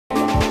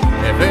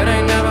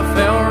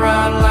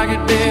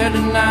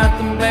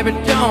baby,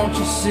 don't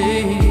you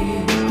see?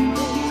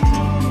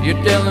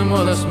 You're dealing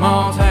with a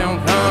small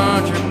town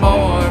country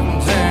boy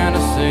from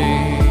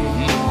Tennessee.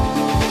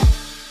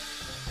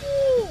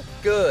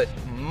 Good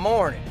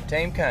morning,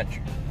 Team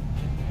Country.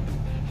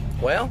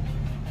 Well,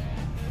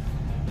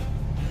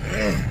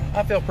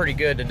 I feel pretty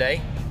good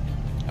today,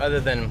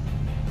 other than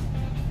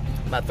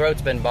my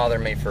throat's been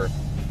bothering me for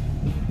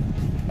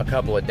a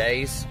couple of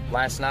days.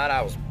 Last night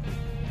I was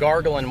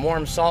gargling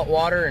warm salt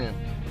water and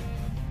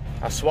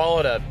I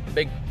swallowed a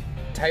big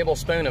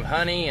tablespoon of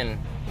honey and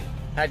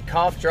had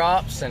cough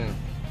drops and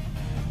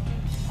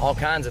all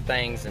kinds of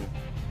things, and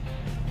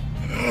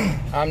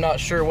I'm not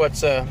sure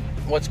what's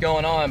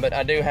going on, but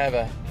I do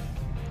have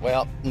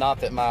well,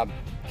 not that my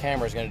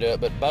camera's gonna do it,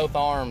 but both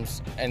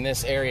arms in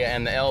this area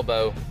and the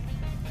elbow,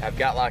 I've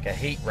got like a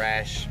heat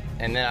rash,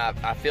 and then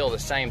I feel the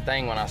same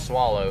thing when I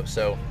swallow,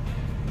 so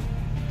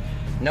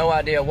no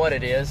idea what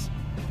it is.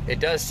 It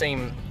does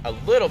seem a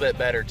little bit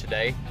better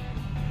today,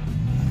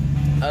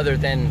 other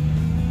than,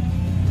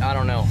 I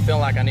don't know, feel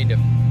like I need to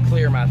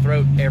clear my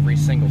throat every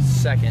single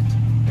second,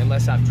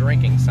 unless I'm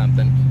drinking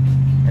something,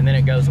 and then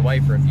it goes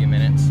away for a few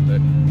minutes, but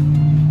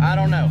I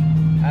don't know.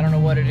 I don't know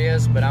what it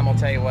is, but I'm gonna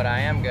tell you what I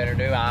am gonna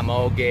do. I'm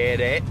gonna get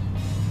it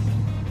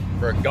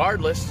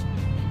regardless.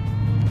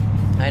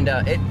 And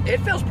it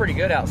feels pretty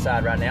good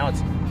outside right now.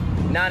 It's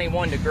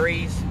 91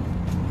 degrees.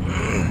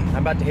 I'm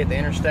about to hit the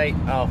interstate.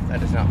 Oh, that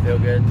does not feel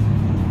good.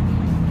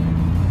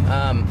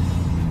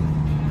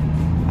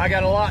 I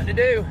got a lot to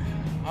do.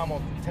 I'm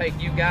gonna take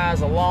you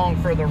guys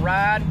along for the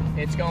ride.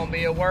 It's gonna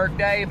be a work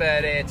day,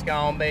 but it's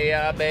gonna be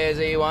a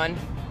busy one.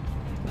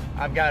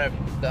 I've got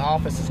the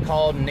office is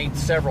called and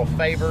needs several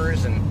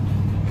favors and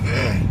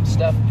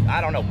stuff, I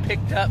don't know,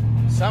 picked up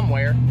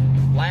somewhere.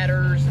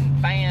 Ladders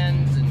and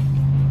fans,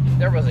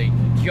 and there was a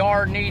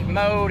yard need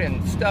mowed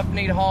and stuff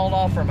need hauled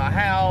off from my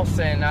house,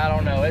 and I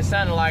don't know, it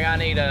sounded like I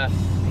need a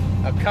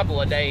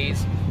couple of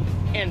days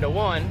into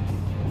one,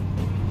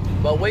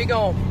 but we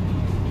gonna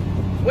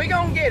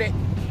get it.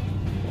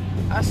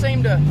 I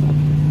seem to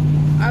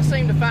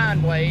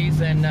find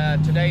ways, and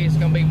today's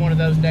gonna be one of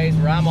those days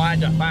where I'm gonna have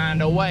to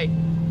find a way,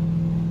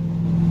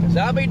 cause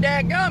I'll be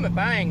dadgum if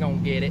I ain't gonna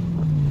get it.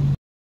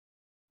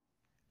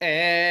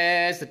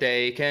 As the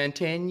day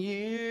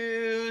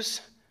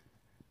continues.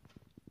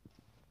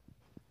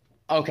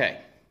 Okay.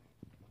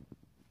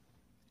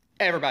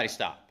 Everybody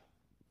stop.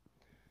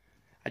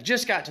 I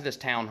just got to this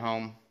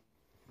townhome,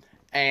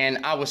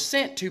 and I was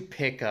sent to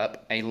pick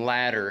up a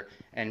ladder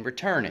and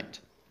return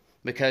it,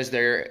 because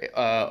there,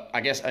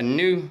 I guess a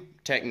new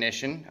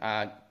technician,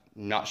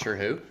 not sure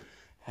who,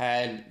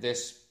 had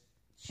this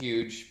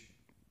huge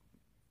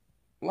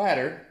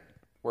ladder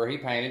where he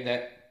painted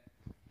that,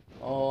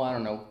 oh, I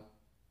don't know,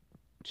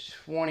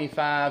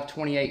 25,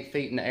 28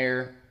 feet in the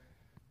air.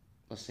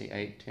 Let's see,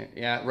 8, 10,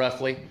 yeah,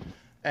 roughly.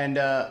 And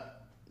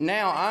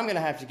now I'm gonna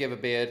have to give a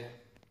bid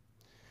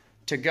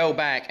to go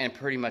back and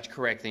pretty much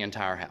correct the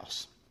entire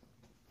house.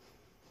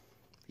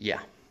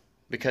 Yeah,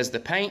 because the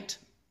paint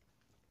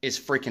is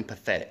freaking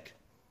pathetic.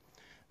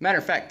 Matter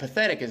of fact,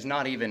 pathetic is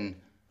not even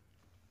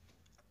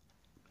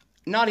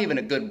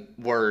a good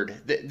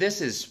word.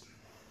 This is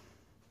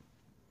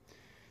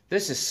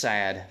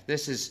sad.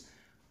 This is,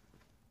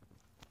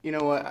 you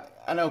know what,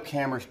 I know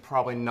camera's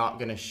probably not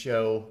gonna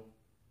show,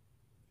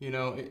 you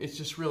know, it's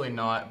just really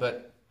not,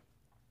 but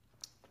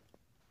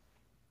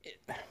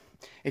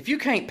if you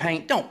can't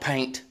paint, don't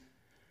paint.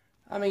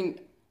 I mean,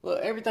 look,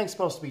 everything's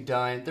supposed to be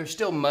done. There's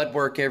still mud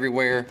work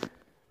everywhere.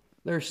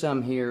 There's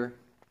some here.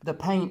 The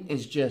paint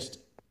is just,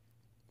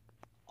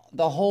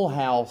 the whole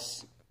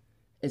house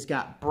has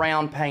got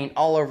brown paint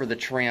all over the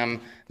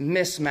trim,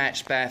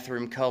 mismatched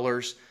bathroom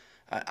colors.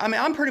 I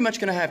mean, I'm pretty much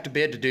gonna have to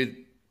bid to do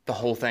the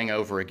whole thing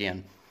over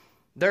again.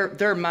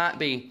 There might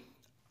be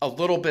a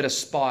little bit of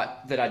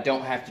spot that I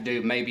don't have to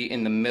do, maybe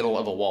in the middle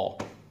of a wall.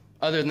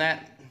 Other than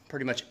that,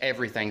 pretty much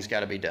everything's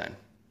got to be done.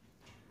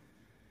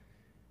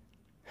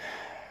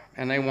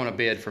 And they want a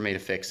bid for me to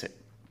fix it.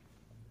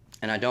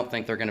 And I don't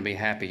think they're going to be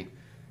happy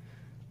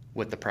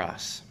with the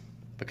price,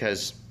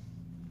 because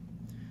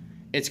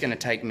it's going to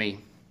take me,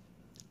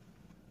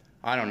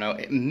 I don't know,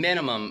 a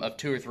minimum of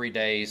 2 or 3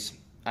 days,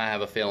 I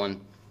have a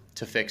feeling,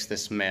 to fix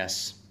this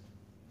mess.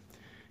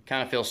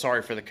 Kind of feel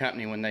sorry for the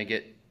company when they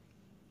get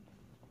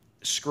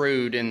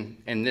screwed in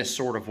this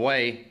sort of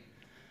way.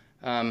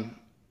 Then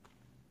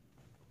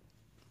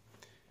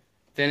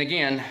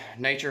again,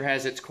 nature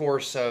has its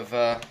course of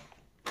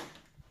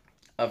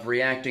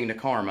reacting to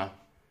karma.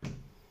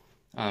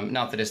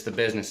 Not that it's the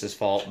business's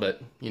fault,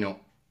 but you know,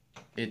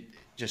 it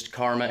just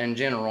karma in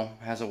general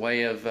has a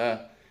way of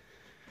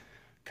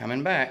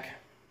coming back.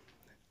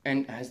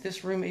 And has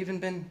this room even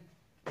been?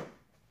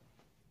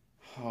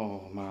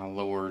 Oh my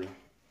Lord.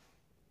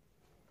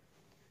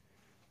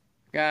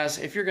 Guys,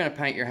 if you're going to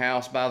paint your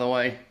house, by the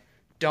way,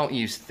 don't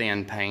use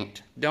thin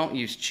paint. Don't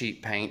use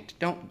cheap paint.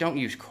 Don't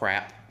use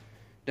crap.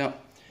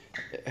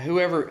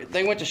 Whoever,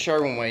 they went to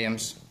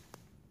Sherwin-Williams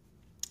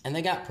and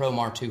they got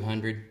Promar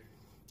 200.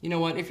 You know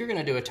what? If you're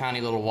going to do a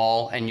tiny little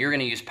wall and you're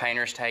going to use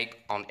painter's tape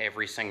on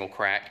every single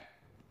crack,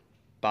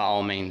 by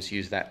all means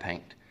use that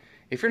paint.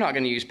 If you're not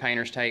going to use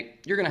painter's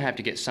tape, you're going to have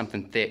to get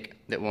something thick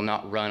that will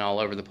not run all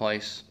over the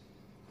place.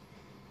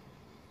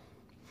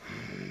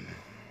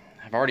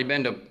 I've already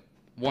been to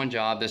one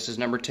job. This is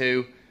number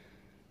 2.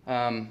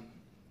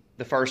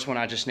 The first one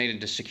I just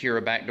needed to secure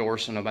a back door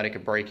so nobody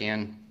could break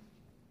in.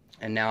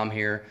 And now I'm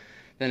here.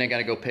 Then I got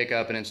to go pick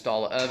up and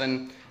install an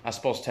oven. I'm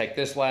supposed to take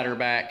this ladder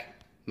back.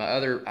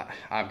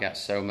 I've got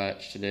so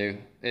much to do.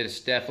 It is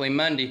definitely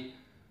Monday.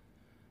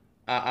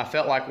 I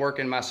felt like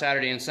working my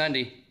Saturday and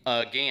Sunday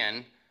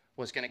again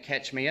was going to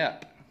catch me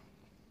up.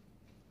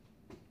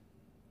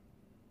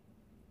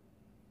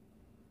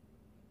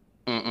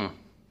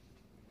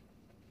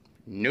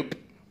 Nope.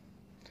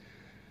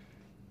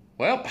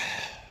 Well,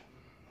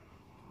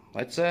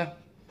 let's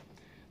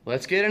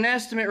get an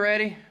estimate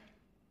ready.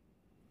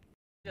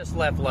 Just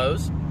left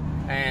Lowe's,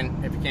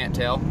 and if you can't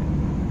tell,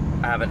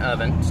 I have an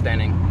oven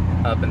standing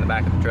up in the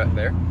back of the truck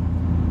there.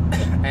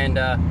 And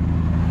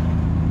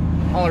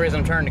only reason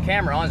I'm turning the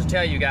camera on is to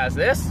tell you guys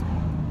this.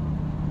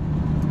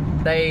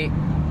 They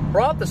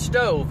brought the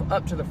stove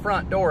up to the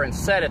front door and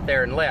set it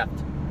there and left.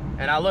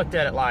 And I looked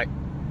at it like,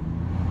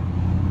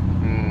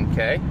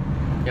 okay,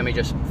 let me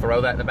just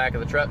throw that in the back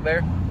of the truck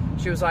there.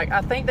 She was like,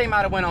 I think they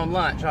might have went on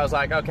lunch. I was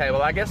like, okay,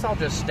 well, I guess I'll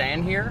just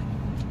stand here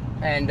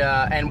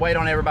and wait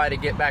on everybody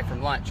to get back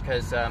from lunch,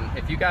 because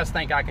if you guys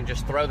think I can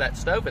just throw that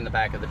stove in the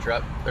back of the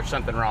truck, there's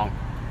something wrong.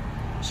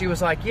 She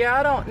was like, yeah,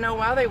 I don't know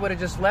why they would have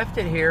just left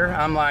it here.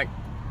 I'm like,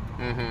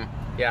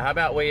 yeah, how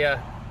about we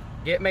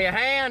get me a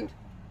hand?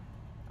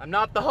 I'm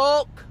not the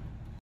Hulk.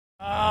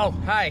 Oh,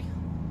 hey.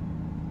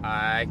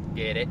 I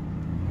get it.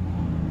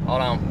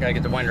 Hold on, gotta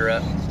get the window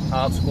up.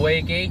 Oh,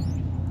 squeaky.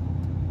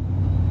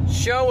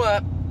 Show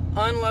up,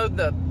 unload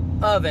the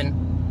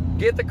oven,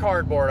 get the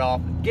cardboard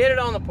off, get it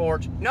on the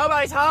porch.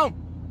 Nobody's home.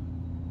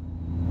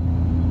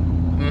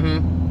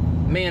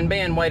 Me and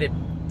Ben waited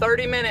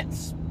 30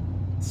 minutes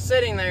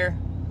sitting there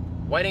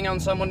waiting on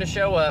someone to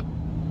show up.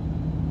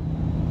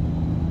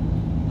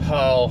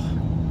 Oh,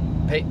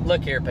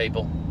 look here,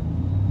 people.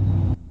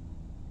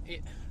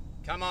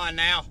 Come on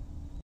now.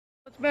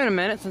 It's been a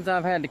minute since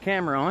I've had the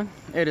camera on.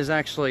 It is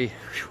actually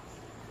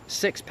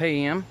 6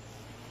 p.m.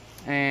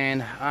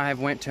 and I have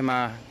went to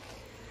my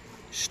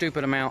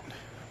stupid amount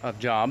of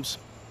jobs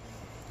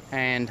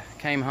and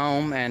came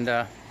home, and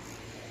I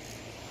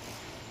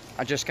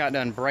just got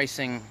done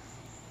bracing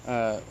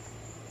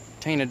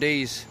Tina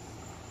D's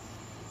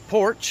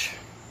porch.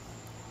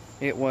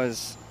 It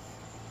was,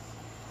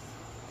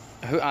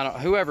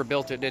 whoever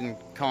built it didn't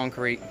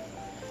concrete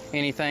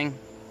anything.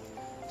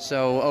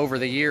 So over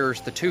the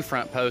years, the 2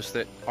 front posts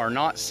that are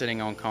not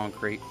sitting on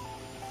concrete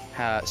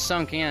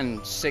sunk in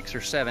 6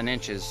 or 7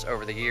 inches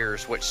over the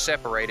years, which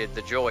separated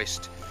the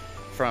joist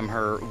from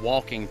her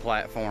walking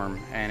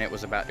platform, and it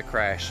was about to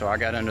crash. So I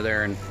got under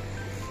there, and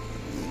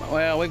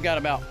well, we've got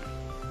about,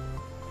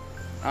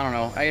 I don't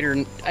know,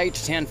 8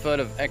 to 10 foot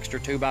of extra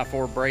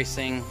 2x4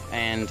 bracing,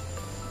 and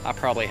I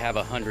probably have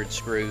 100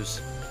 screws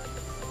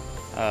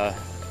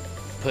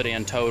put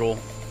in total.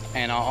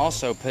 And I'll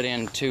also put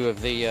in 2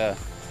 of the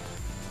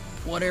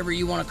whatever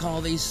you want to call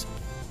these,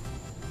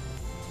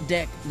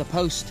 the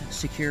post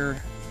secure.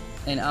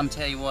 And I'm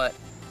telling you what,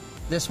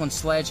 this one's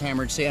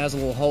sledgehammered. See, it has a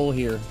little hole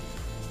here,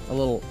 a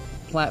little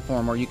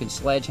platform where you can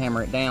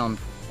sledgehammer it down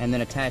and then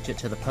attach it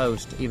to the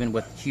post, even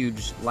with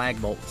huge lag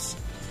bolts.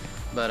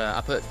 But I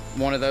put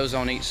one of those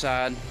on each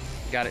side,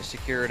 got it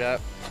secured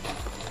up,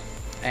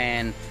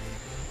 and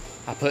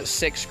I put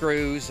 6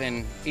 screws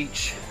in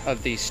each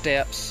of these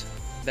steps.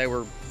 They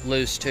were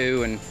loose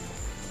too, and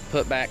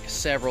put back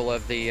several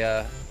of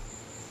the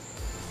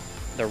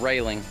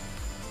railing,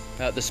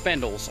 the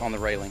spindles on the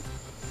railing.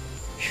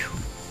 Whew.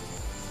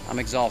 I'm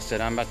exhausted.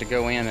 I'm about to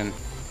go in and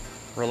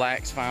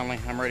relax finally.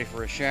 I'm ready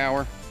for a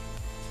shower.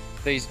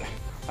 These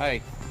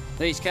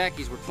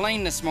khakis were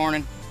clean this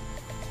morning.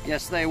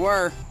 Yes, they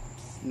were.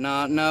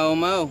 Not no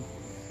mo.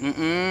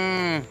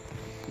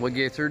 We'll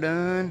get her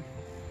done,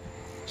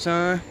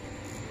 son.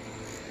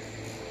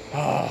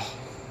 Oh,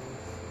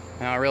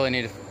 now I really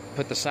need to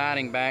put the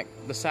siding back.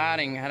 The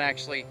siding had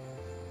actually,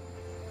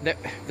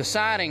 the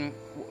siding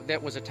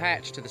that was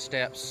attached to the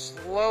steps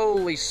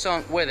slowly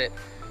sunk with it.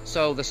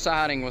 So the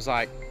siding was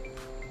like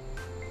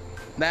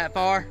that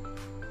far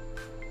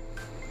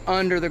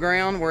under the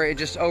ground, where it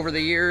just over the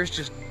years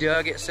just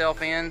dug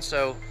itself in.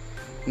 So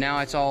now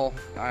it all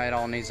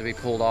needs to be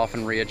pulled off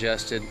and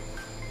readjusted,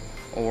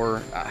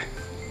 or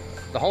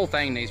the whole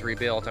thing needs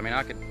rebuilt. I mean,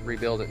 I could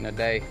rebuild it in a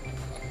day,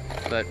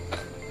 but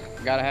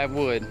gotta have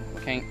wood.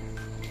 We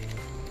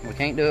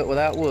can't do it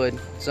without wood.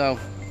 So,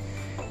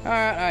 all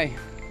right,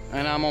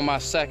 and I'm on my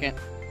second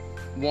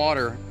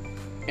water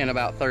in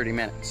about 30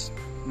 minutes.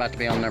 About to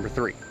be on number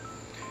 3.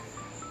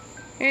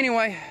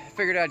 Anyway,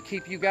 figured I'd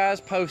keep you guys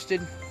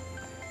posted.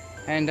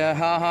 And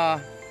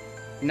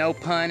no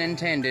pun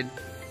intended.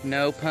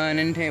 No pun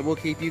intended. We'll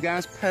keep you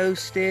guys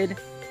posted.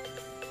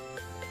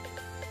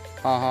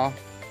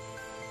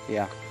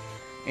 Yeah.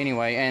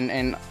 Anyway,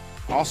 and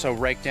also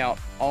raked out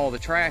all the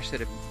trash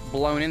that had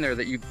blown in there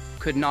that you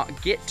could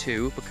not get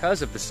to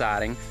because of the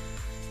siding.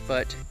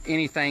 but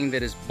anything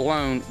that is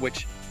blown,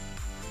 which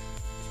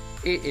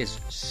it is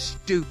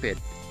stupid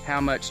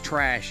how much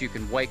trash you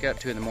can wake up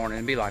to in the morning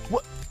and be like,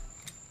 what?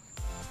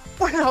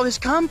 Where did all this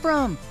come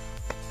from?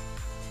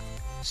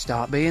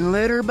 Stop being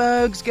litter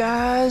bugs,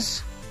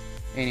 guys.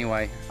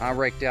 Anyway, I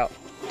raked out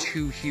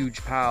 2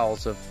 huge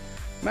piles of,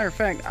 matter of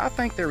fact, I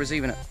think there was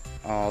even a,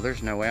 oh,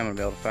 there's no way I'm gonna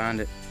be able to find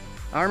it.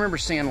 I remember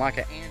seeing like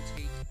an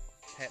antique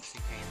Pepsi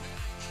can.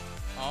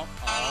 Oh,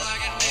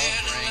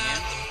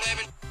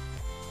 ringing.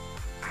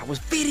 I was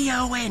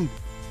videoing.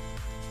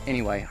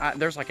 Anyway,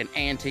 there's like an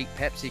antique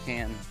Pepsi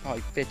can,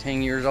 probably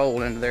 15 years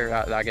old into there.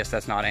 I guess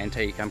that's not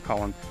antique. I'm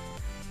calling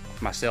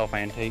myself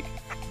antique.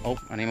 Oh,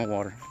 I need my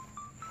water.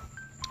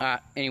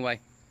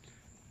 Anyway,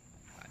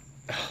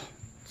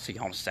 see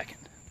y'all in a second.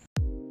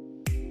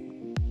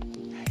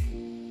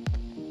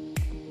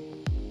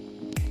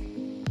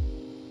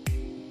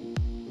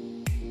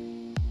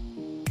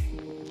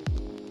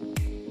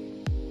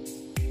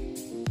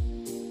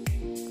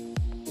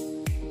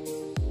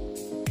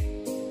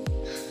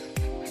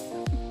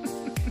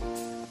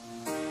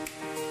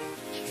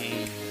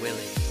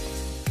 Willie.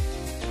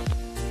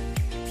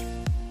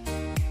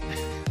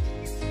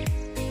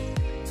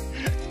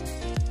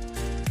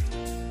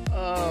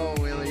 Oh,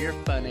 Willie, you're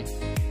funny.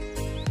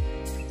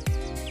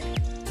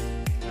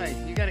 Hey,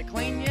 you got it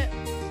clean yet?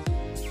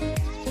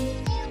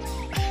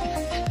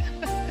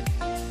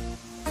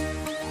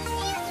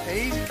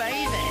 He's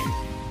bathing.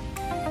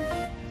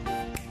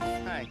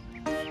 Hey,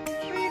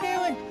 what are you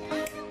doing?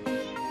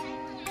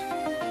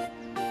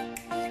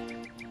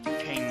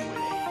 King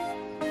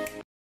Willie.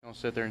 Don't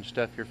sit there and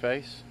stuff your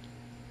face.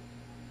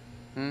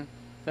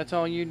 That's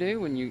all you do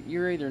when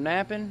you're either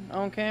napping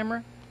on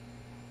camera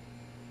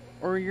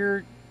or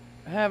you're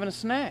having a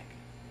snack.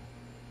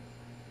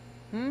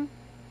 What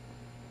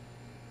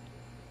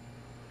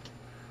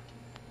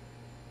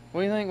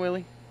do you think,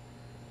 Willie?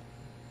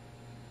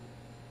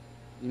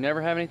 You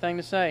never have anything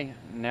to say.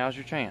 Now's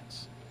your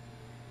chance.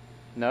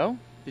 No?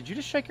 Did you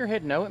just shake your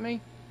head no at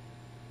me?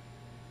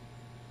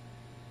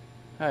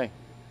 Hey,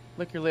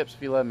 lick your lips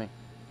if you love me.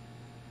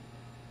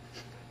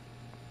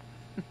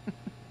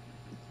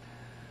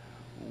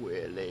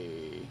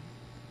 Willie.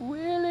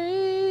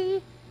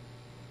 Willie.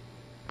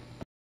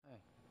 Hey.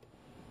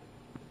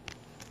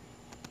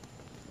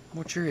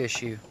 What's your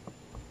issue?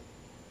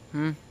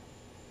 Bandit.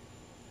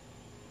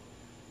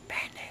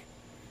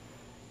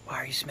 Why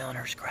are you smelling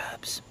her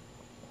scrubs?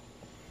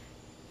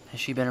 Has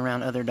she been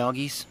around other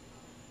doggies?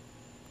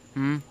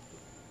 Has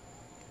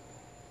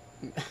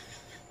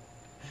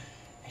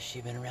she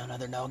been around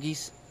other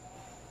doggies?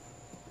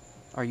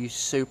 Are you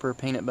super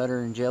peanut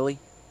butter and jelly?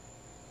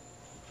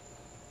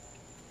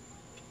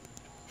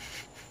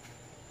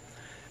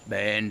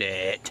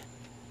 Bandit.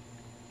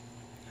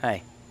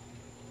 Hey.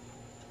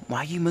 Why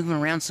are you moving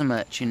around so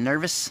much? You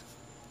nervous?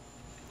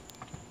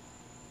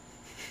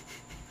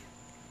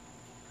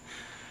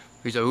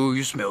 He's like, oh,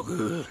 you smell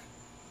good.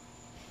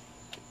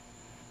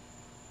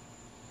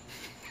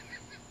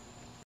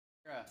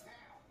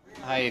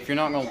 Hey, if you're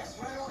not going to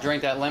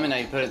drink that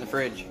lemonade, put it in the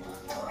fridge.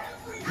 I'm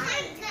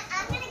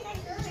gonna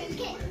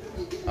drink it.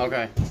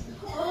 Okay.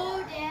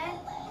 Oh, Dad,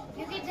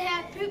 you get to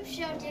have poop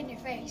shoved in your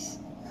face.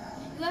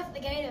 You left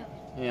the gate open.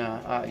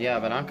 Yeah,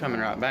 but I'm coming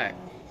right back.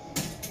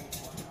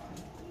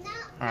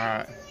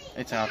 Alright,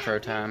 it's outro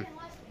time.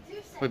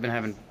 We've been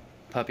having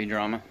puppy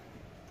drama.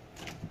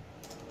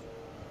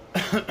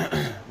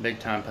 Big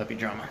time puppy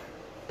drama.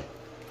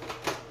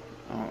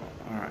 Oh,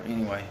 alright,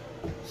 anyway.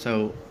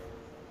 So,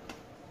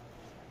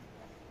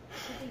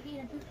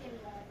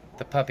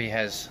 the puppy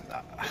has,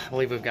 I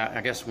believe we've got,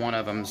 I guess one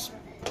of them's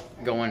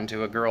going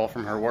to a girl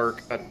from her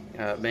work,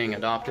 being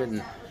adopted,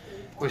 and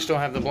we still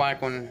have the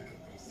black one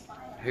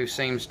who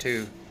seems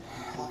to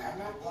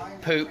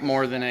poop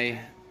more than a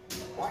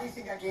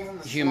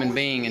human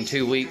being in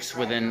 2 weeks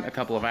within a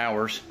couple of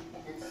hours.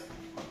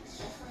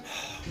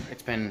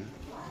 It's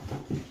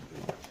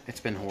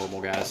been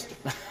horrible, guys.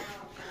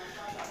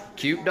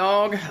 Cute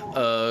dog,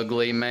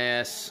 ugly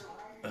mess.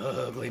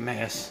 Ugly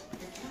mess.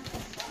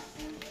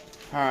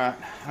 Alright,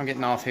 I'm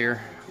getting off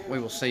here. We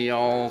will see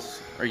y'all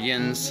or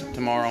yins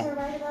tomorrow.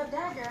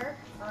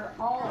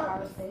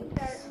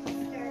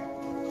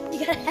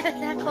 You gotta have it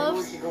that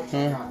close?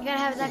 Huh? You gotta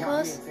have it that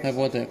close? Have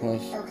what that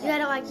close? You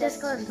got it like this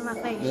close to my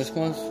face. This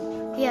close?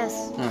 Yes.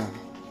 Oh.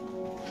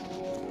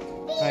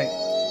 Hey.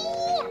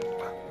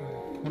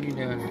 What are you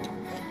doing?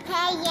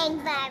 Playing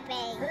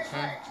Barbie.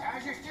 Huh?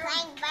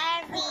 Playing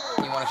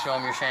Barbie. You want to show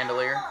them your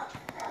chandelier?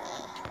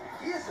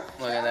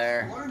 Look at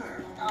there.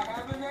 I'm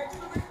telling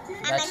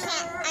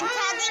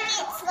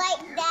it's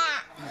like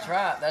that. That's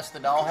right. That's the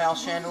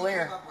dollhouse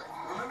chandelier.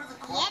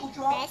 Yep,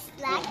 just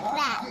like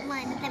that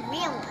one, the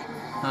real one.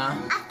 Huh?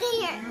 Up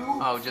there.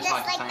 Oh, just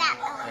like the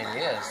that same. one.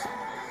 It is.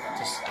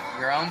 Just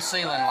your own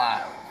ceiling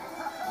light.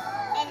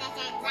 And it's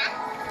like that.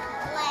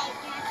 Like,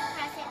 you have to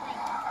press it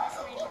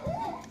like this.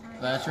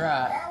 That's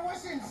right. That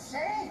was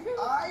insane.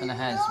 And it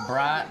has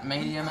bright,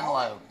 medium, and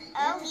low.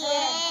 Oh,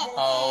 yeah.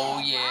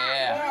 Oh,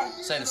 yeah.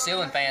 So the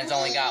ceiling fan's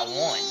only got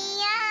one.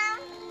 Yeah.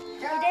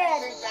 Dad,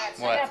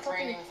 What? I got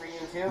training for you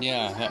too.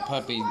 Yeah, that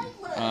puppy.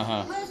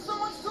 There's so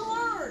much to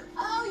learn.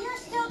 Oh, you're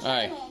still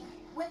Alright. training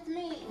with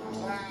me.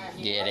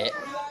 Get it?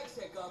 Relax,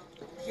 Hiccup.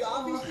 He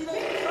obviously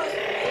doesn't trust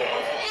me. He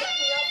wants to check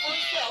me out for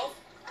himself.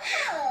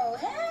 Oh,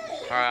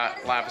 hey.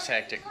 Alright, life is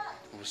hectic.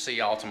 We'll see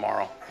y'all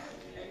tomorrow.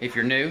 If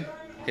you're new,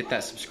 hit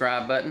that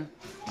subscribe button.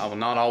 I will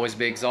not always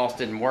be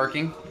exhausted and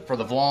working for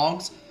the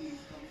vlogs.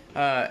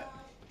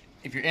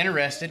 If you're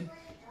interested,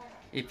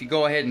 if you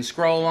go ahead and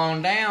scroll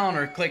on down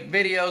or click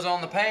videos on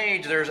the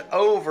page, there's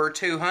over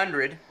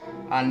 200.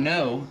 I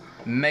know,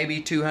 maybe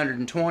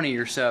 220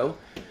 or so.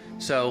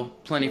 So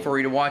plenty for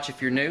you to watch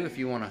if you're new, if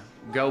you want to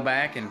go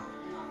back and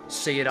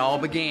see it all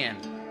begin.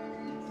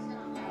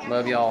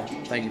 Love y'all.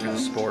 Thank you for the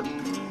support.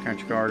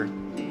 Country Carter,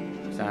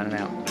 signing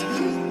out.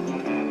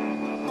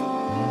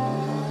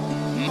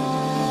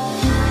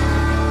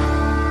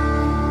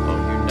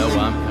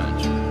 I'm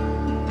country.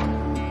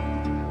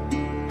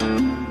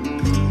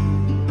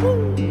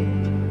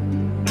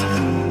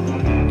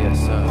 Yes,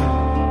 sir.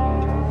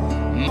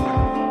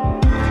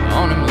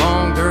 On them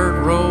long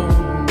dirt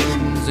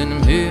roads in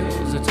them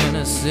hills of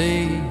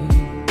Tennessee,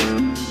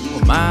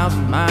 well, miles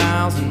and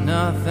miles and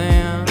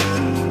nothing,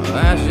 well,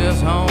 that's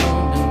just home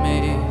to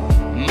me.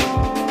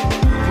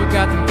 We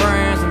got them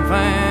friends and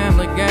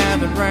family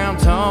gathered round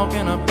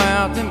talking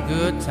about them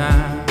good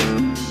times.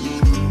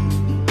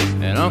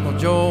 And Uncle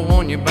Joe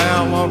warned you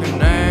about walking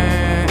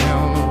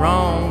down the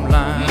wrong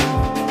line.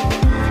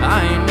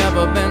 I ain't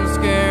never been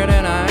scared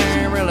and I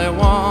ain't really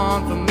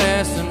one for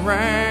messing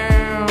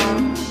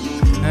around.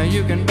 Now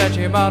you can bet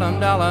your bottom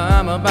dollar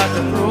I'm about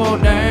to throw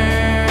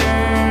down.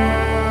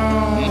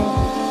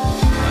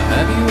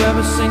 Have you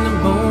ever seen the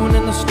moon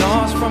and the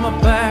stars from the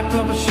back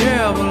of a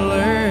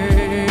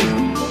Chevrolet?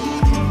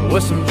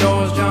 With some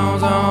George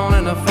Jones on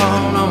and the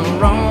phone on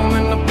Rome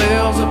and the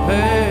bills are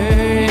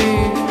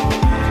paid.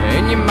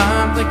 In your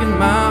mind thinking,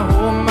 my,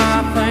 oh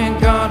my, thank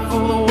God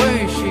for the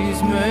way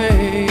she's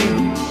made.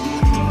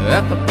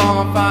 At the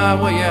bonfire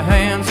with your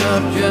hands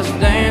up, just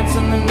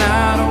dancing the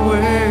night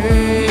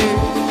away.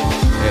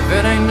 If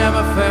it ain't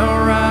never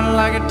felt right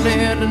like it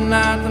did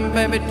tonight, then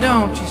baby,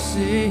 don't you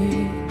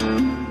see?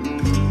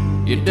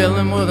 You're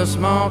dealing with a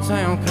small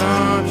town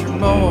country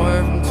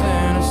boy from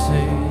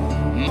Tennessee.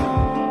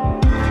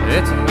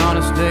 It's an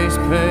honest day's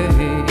pay,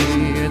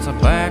 it's a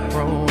back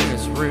road,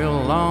 it's real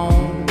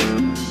long.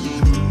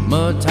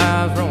 Mud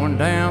tires rolling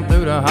down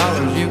through the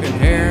hollers, you can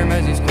hear him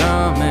as he's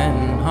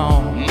coming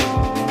home.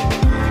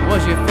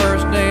 Was your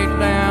first date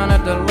down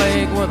at the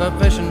lake with a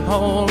fishing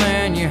pole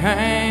in your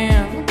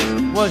hand?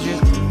 Was your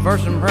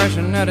first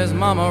impression that his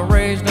mama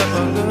raised up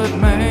a good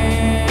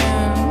man?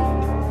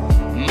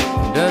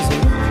 Does he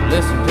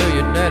listen to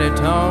your daddy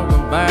talk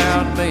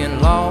about being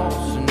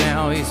lost and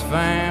now he's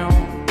found?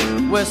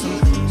 With some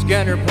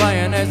scatter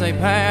playing as they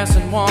pass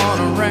and one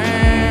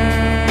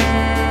around.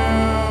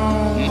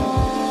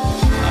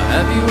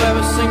 Have you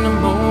ever seen the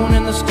moon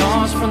and the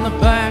stars from the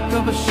back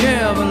of a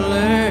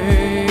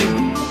Chevrolet?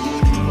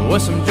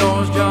 With some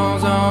George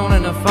Jones on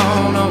and the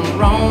phone on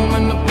Rome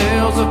and the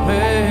bills are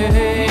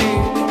paid.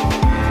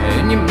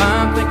 In your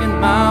mind thinking,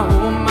 my,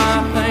 oh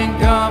my, thank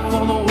God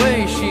for the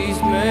way she's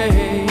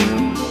made.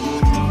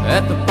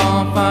 At the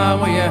bonfire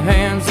with your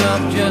hands up,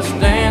 just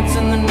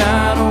dancing the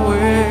night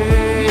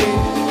away.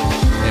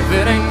 If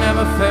it ain't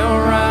never felt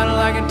right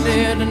like it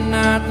did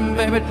tonight, then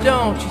baby,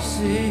 don't you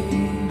see?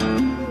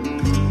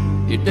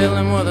 You're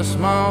dealing with a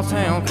small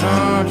town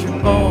country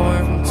boy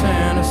from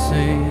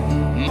Tennessee.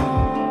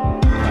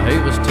 He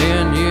was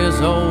 10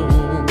 years old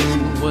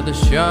with a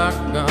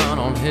shotgun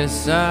on his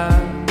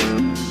side,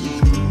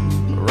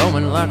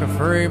 roaming like a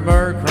free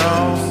bird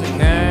across the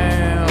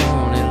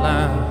county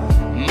line.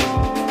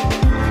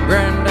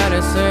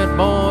 Granddaddy said,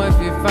 boy, if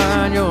you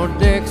find your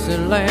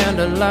Dixieland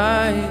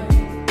alive,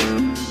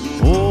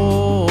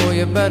 oh,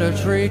 you better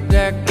treat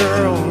that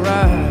girl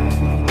right.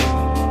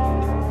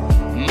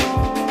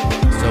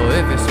 So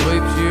if he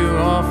sweeps you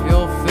off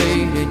your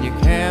feet in your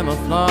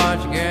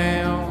camouflage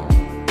gown,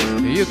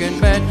 you can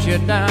bet your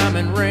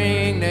diamond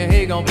ring that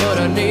he gon' put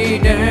a knee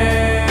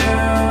down.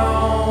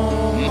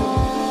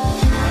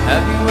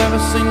 Have you ever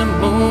seen the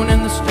moon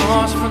and the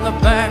stars from the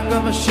back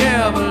of a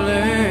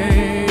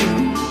Chevrolet?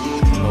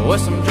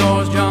 With some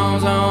George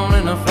Jones on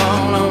and the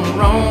phone on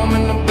Rome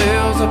and the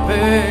bills are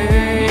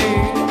paid.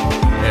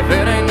 If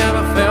it ain't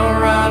never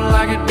felt right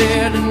like it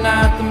did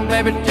tonight, then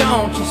baby,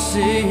 don't you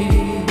see?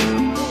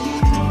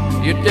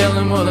 You're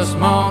dealing with a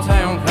small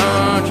town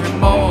country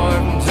boy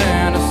from Tennessee.